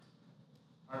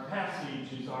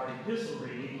passage is our epistle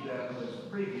reading that was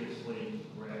previously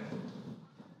read.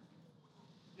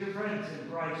 Dear friends in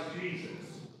Christ Jesus,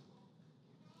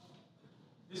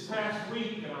 this past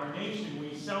week in our nation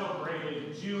we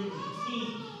celebrated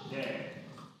Juneteenth Day.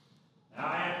 Now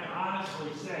I have to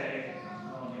honestly say, I'm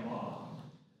throwing him off,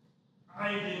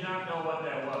 I did not know what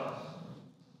that was.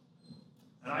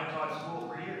 And I taught school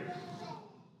for years.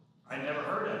 I never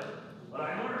heard of it, but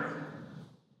I learned.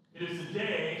 It is a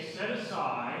day set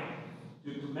aside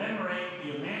to commemorate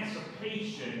the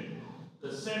emancipation,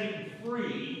 the setting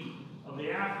free of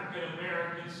the African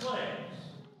American slaves.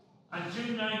 On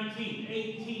June 19,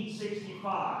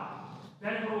 1865,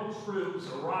 federal troops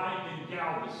arrived in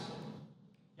Galveston,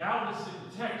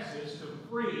 Texas, to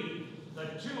free the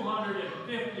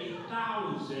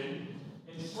 250,000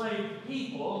 enslaved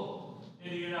people in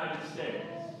the United States.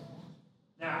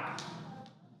 Now,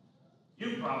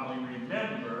 you probably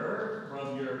remember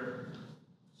from your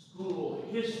school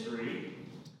history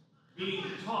being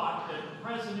taught that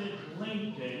President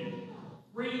Lincoln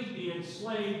freed the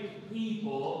enslaved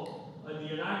people of the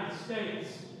United States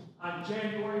on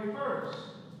January 1st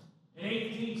in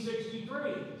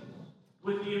 1863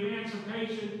 with the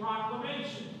Emancipation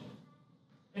Proclamation.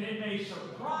 And it may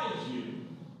surprise you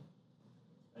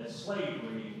that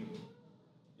slavery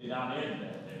did not end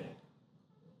that day,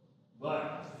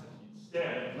 but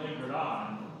instead it lingered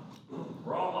on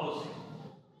for almost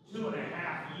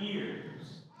 2.5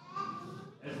 years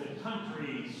as the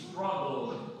country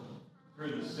struggled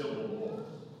through the Civil War.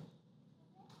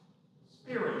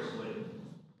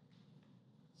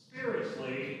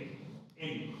 Spiritually,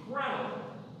 incredible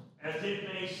as it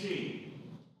may seem,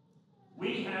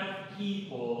 we have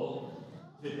people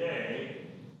today,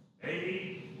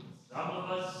 maybe some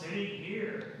of us sitting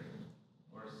here,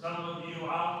 or some of you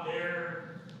out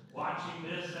there watching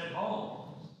this at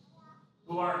home,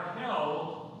 who are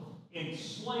held in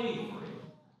slavery,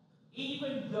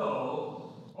 even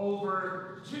though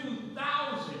over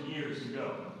 2,000 years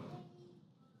ago,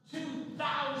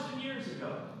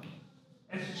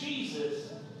 as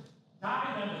Jesus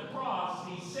died on the cross,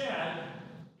 he said,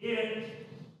 "It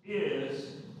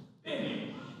is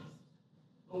finished."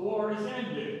 The war is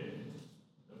ended.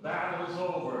 The battle is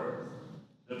over.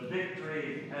 The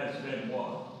victory has been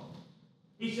won.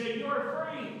 He said, "You are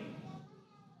free.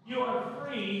 You are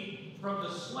free from the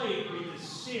slavery to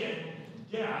sin,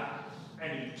 death,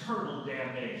 and eternal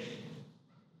damnation."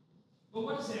 But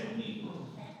what does that mean?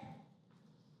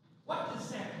 What does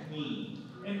that mean?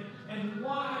 And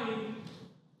why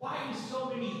do so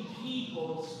many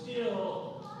people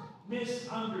still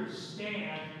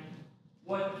misunderstand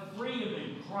what freedom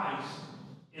in Christ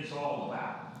is all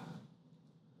about?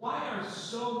 Why are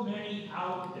so many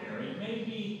out there, and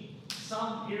maybe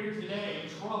some here today,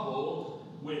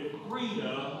 troubled with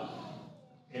freedom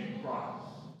in Christ?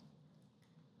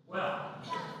 Well,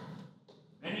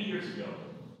 many years ago,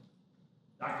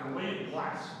 Dr. William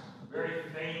Glasser, a very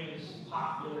famous,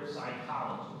 popular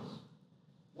psychologist,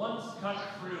 once cut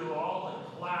through all the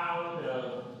cloud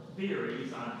of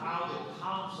theories on how to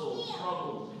counsel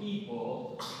troubled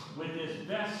people with his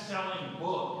best-selling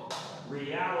book,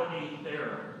 Reality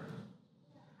Therapy.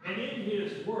 And in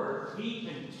his work, he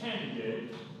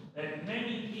contended that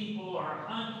many people are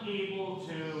unable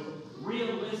to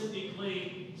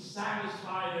realistically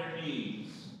satisfy their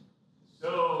needs.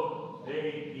 So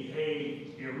they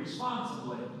behave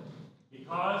irresponsibly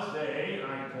because they,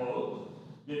 and I quote,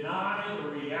 deny the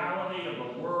reality of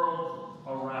the world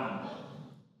around them.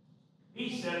 He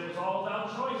said it was all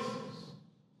about choices.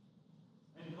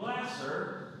 And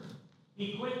Glasser,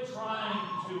 he quit trying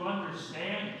to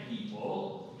understand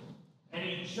people, and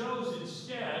he chose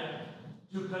instead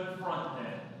to confront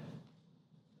them.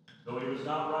 Though he was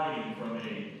not writing from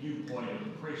a viewpoint of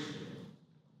a Christian,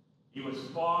 he was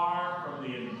far from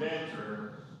the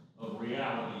inventor of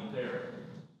reality therapy.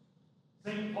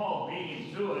 St. Paul beat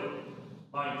him to it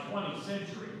by 20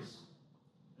 centuries.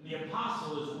 And the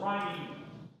apostle is writing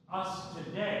us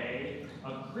today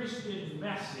a Christian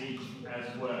message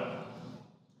as well.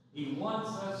 He wants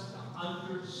us to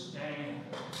understand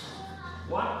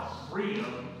what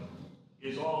freedom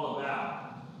is all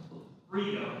about.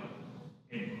 Freedom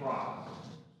in Christ.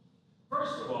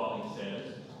 First of all, he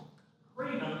says,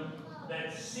 freedom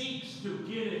that seeks to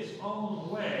get its own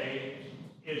way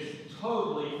is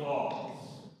totally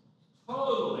false.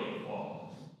 Totally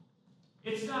false.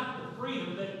 It's not the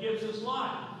freedom that gives us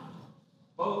life.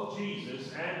 Both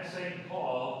Jesus and St.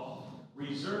 Paul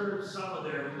reserve some of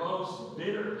their most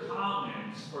bitter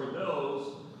comments for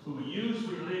those who use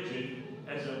religion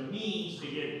as a means to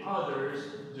get others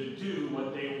to do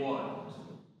what they want.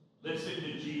 Listen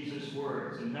to Jesus'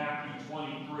 words in Matthew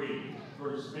 23,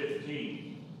 verse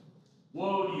 15.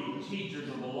 Woe to you, teachers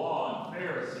of the law and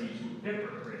Pharisees, you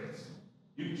hypocrites!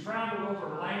 You travel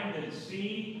over land and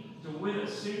sea to win a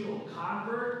single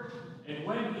convert, and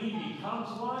when he becomes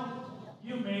one,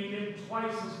 you make him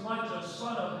twice as much a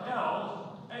son of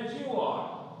hell as you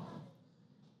are.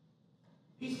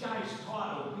 These guys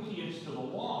taught obedience to the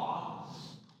law,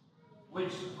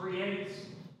 which creates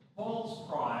false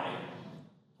pride,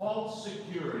 false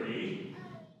security,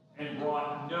 and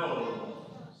brought no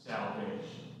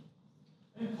salvation.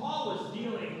 And Paul was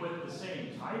dealing with the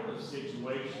same type of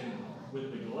situation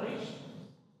with the Galatians.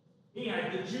 He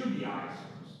had the Judaizers.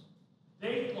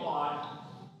 They thought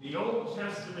the Old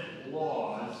Testament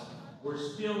laws were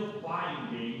still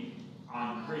binding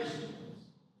on Christians.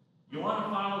 You want to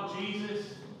follow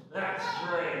Jesus? That's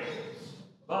great.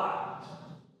 But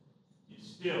you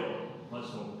still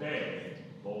must obey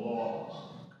the law.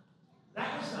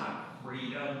 That was not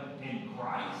freedom in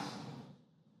Christ.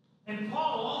 And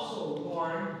Paul also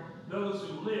warned those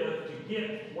who live to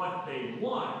get what they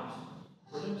want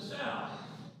for themselves.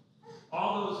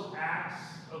 All those acts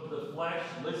of the flesh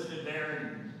listed there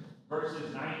in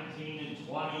verses 19 and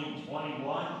 20 and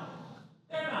 21,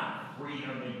 they're not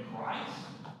freedom in Christ.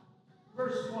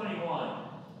 Verse 21,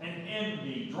 and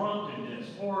envy, drunkenness,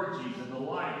 orgies, and the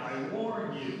like, I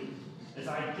warn you, as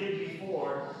I did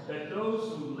before, that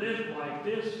those who live like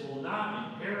this will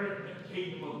not inherit the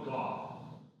kingdom of God.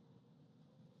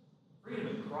 Freedom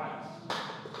in Christ.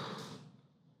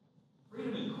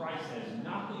 Freedom in Christ has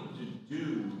nothing to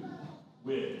do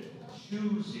with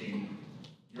choosing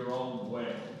your own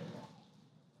way.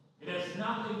 It has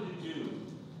nothing to do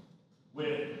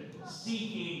with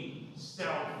seeking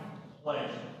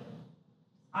self-pleasure.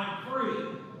 I'm free.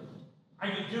 I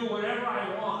can do whatever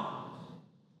I want.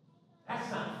 That's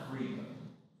not freedom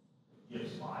that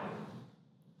gives life.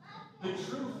 The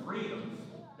true freedom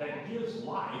that gives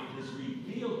life is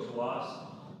revealed to us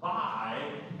by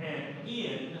and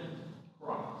in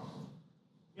Christ.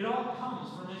 It all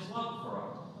comes from his love for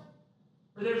us.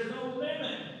 For there's no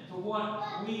limit to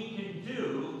what we can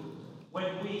do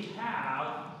when we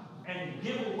have and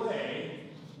give away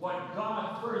what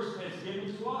God first has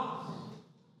given to us.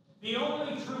 The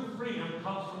only true freedom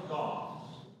comes from God.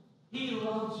 He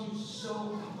loves you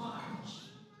so much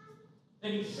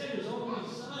that he sent his only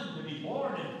son to be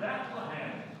born in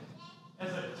Bethlehem as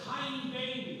a tiny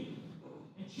baby.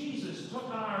 And Jesus took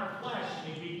on our flesh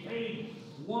and he became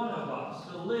one of us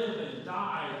to live and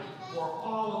die for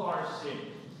all of our sins.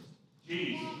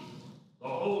 Jesus, the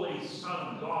Holy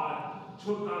Son of God,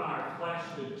 took on our flesh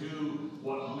to do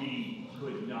what we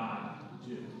could not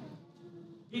do.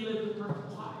 He lived a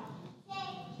perfect life.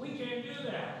 We can't do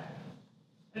that.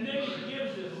 And then he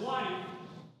gives his life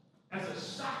as a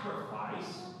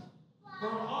sacrifice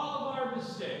for all of our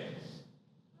mistakes.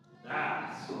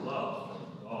 That's love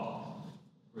from God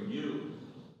for you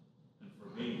and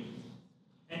for me.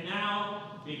 And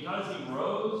now, because he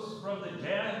rose from the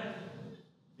dead,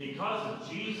 because of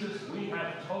Jesus, we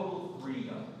have total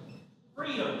freedom.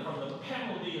 Freedom from the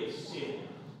penalty of sin.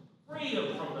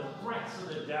 Freedom from the threats of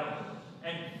the devil.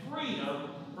 And freedom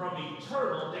from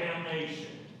eternal damnation.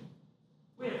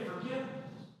 We have forgiveness.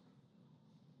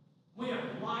 We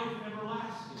have life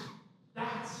everlasting.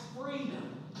 That's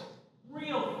freedom.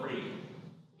 Real freedom.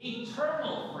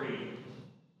 Eternal freedom.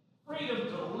 Freedom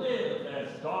to live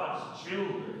as God's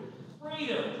children.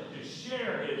 Freedom to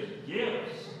share his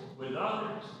gifts with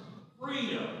others.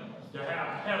 Freedom to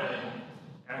have heaven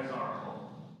as our home.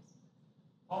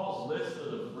 Paul's list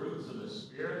of the fruits of the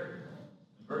Spirit,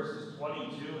 in verses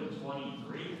 22 and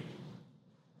 23,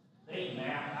 they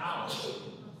map out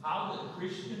how the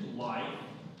Christian life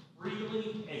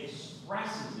freely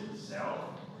expresses itself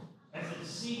as it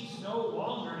seeks no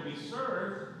longer to be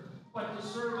served, but to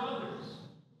serve others.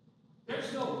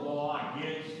 There's no law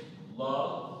against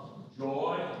love,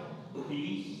 joy,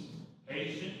 peace,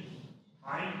 patience,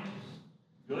 kindness,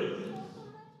 goodness,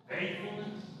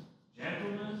 faithfulness,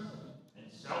 gentleness, and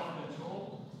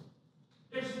self-control.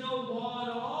 There's no law at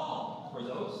all for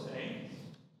those things.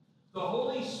 The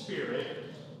Holy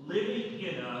Spirit living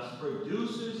in us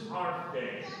produces our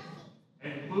faith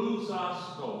and moves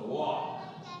us to walk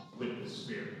with the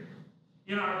Spirit.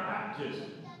 In our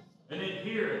baptism, and then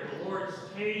here at the Lord's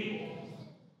table,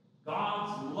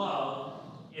 God's love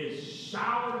is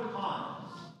showered upon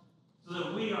us so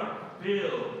that we are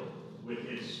filled with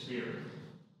his Spirit.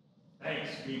 Thanks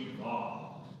be to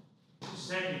God for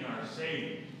sending our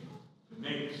Savior to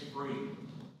make us free.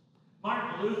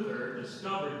 Martin Luther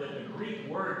discovered that the Greek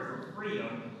word for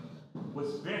freedom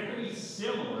was very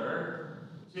similar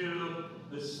to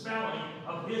the spelling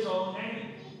of his own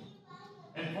name.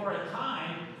 And for a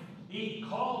time, he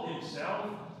called himself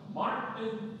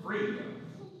Martin Freedom.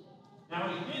 Now,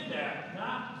 he did that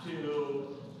not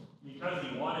because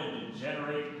he wanted to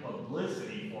generate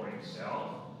publicity for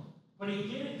himself, but he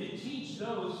did it to teach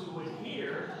those who would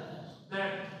hear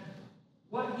that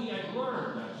what he had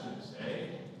learned, I should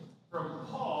say, from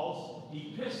Paul's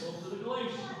epistle to the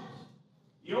Galatians.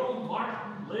 The old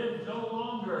Martin lived no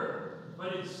longer,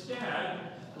 but instead,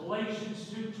 Galatians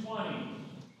 2:20,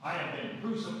 I have been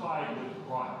crucified with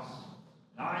Christ.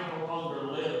 And I no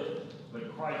longer live,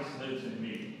 but Christ lives in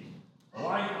me. The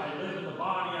life I live in the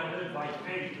body, I live by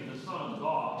faith in the Son of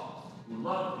God, who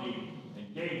loved me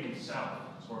and gave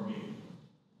himself for me.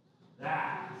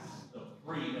 That's the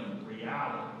freedom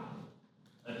reality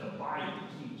that the Bible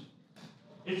teaches.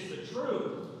 It's the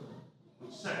truth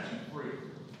which sets you free.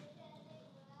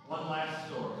 One last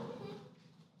story.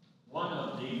 One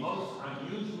of the most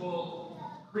unusual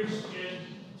Christian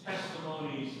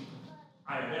testimonies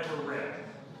I've ever read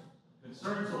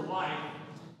concerns the life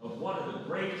of one of the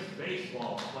greatest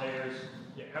baseball players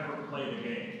to ever play the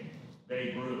game,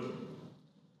 Babe Ruth.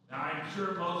 Now, I'm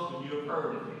sure most of you have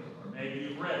heard of him, or maybe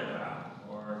you've read about him,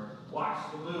 or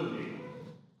watched the movie.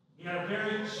 He had a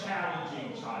very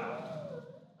challenging childhood.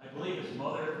 I believe his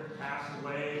mother passed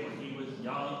away when he was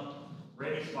young,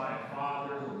 raised by a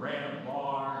father who ran a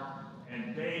bar,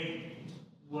 and Babe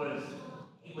was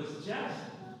just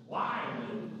wild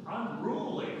and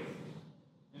unruly.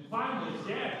 And finally, his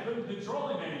dad couldn't control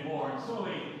him anymore, and so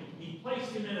he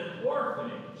placed him in an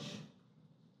orphanage.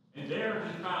 And there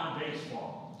he found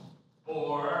baseball,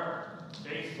 or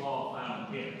baseball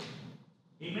found him.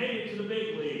 He made it to the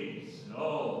big leagues, and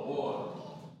oh boy.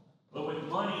 But with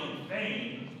money and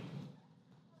fame,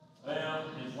 well,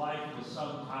 his life was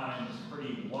sometimes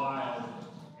pretty wild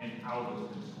and out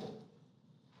of control.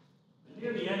 But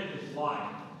near the end of his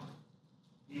life,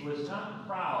 he was not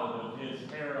proud of his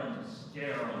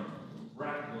harum-scarum,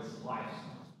 reckless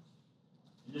lifestyle.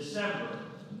 In December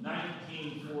of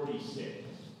 1946,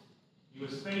 he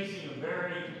was facing a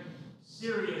very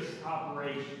serious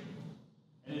operation,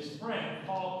 and his friend,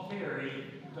 Paul Carey,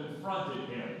 confronted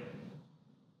him.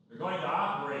 "You're going to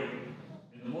operate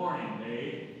in the morning,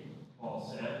 Babe,"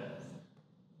 Paul said.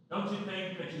 "Don't you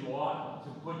think that you ought to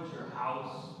put your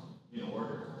house in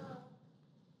order?"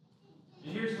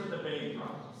 And here's what the Babe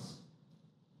writes.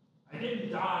 "I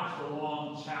didn't dodge the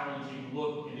long, challenging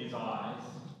look in his eyes.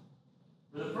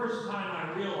 For the first time,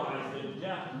 I realized that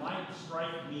death might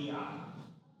strike me out.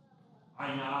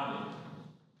 I nodded.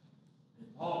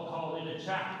 And Paul called in a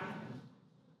chaplain,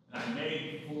 and I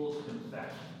made full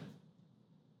confession.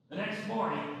 The next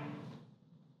morning,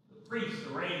 the priest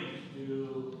arranged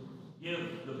to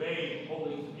give the Babe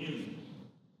Holy Communion.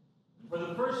 And for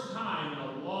the first time in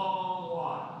a long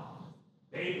while,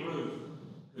 Babe Ruth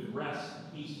could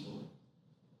rest peacefully.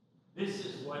 This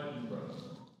is what he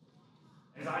wrote.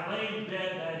 As I lay in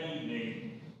bed that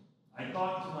evening, I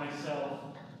thought to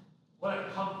myself, what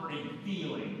a comforting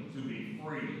feeling to be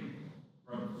free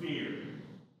from fear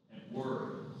and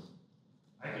worries.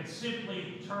 I could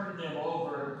simply turn them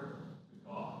over to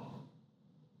God.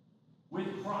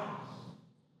 With Christ,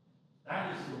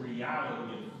 that is the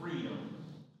reality of freedom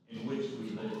in which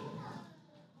we live.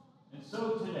 And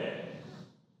so today,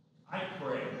 I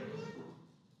pray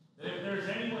that if there's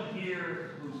anyone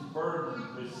here who's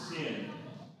burdened with sin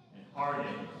and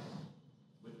heartache,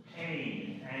 with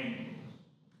pain and anger,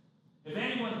 if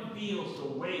anyone feels the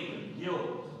weight of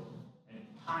guilt and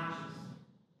conscience,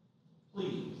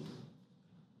 please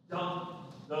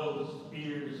dump those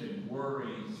fears and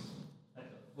worries at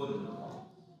the foot of the cross,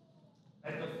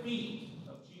 at the feet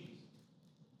of Jesus.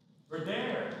 For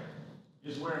there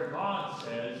is where God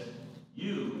says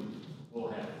you will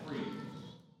have freedom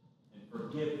and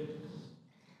forgiveness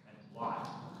and life.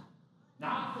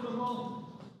 Not for the moment,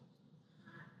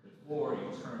 but for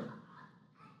eternity.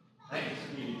 Thanks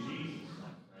be to Jesus,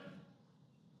 my friend.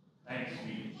 Thanks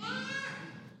be to Jesus.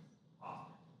 Amen.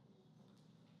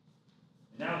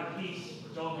 And now the peace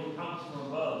which only comes from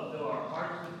above fill our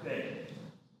hearts